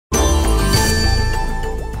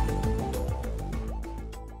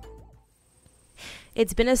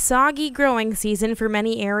It's been a soggy growing season for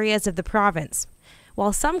many areas of the province.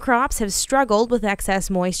 While some crops have struggled with excess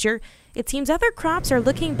moisture, it seems other crops are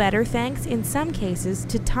looking better thanks, in some cases,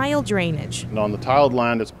 to tile drainage. And on the tiled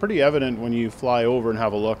land, it's pretty evident when you fly over and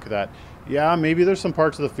have a look that, yeah, maybe there's some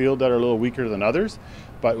parts of the field that are a little weaker than others,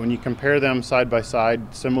 but when you compare them side by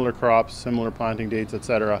side, similar crops, similar planting dates,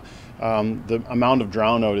 etc., the amount of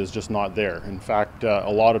drown out is just not there. In fact, a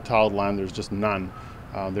lot of tiled land, there's just none.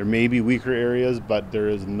 There may be weaker areas, but there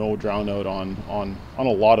is no drown out on a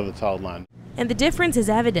lot of the tiled land. And the difference is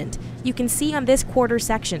evident. You can see on this quarter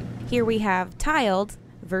section. Here we have tiled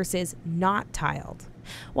versus not tiled.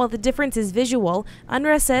 While the difference is visual,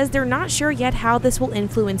 Unrau says they're not sure yet how this will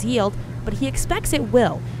influence yield, but he expects it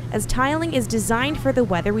will, as tiling is designed for the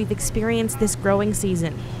weather we've experienced this growing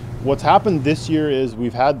season. What's happened this year is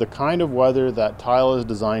we've had the kind of weather that tile is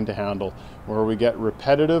designed to handle, where we get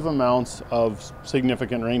repetitive amounts of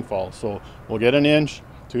significant rainfall. So we'll get an inch,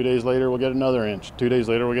 2 days later we'll get another inch, 2 days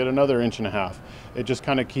later we'll get another inch and a half. It just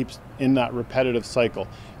kind of keeps in that repetitive cycle.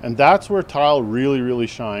 And that's where tile really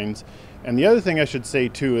shines. And the other thing I should say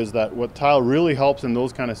too is that what tile really helps in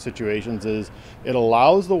those kind of situations is it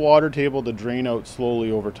allows the water table to drain out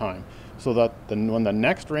slowly over time, so that when the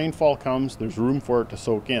next rainfall comes, there's room for it to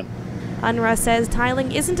soak in. Unrau says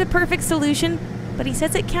tiling isn't a perfect solution, but he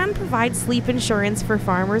says it can provide sleep insurance for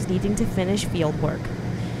farmers needing to finish field work.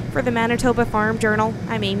 For the Manitoba Farm Journal,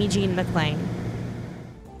 I'm Amy Jean McLean.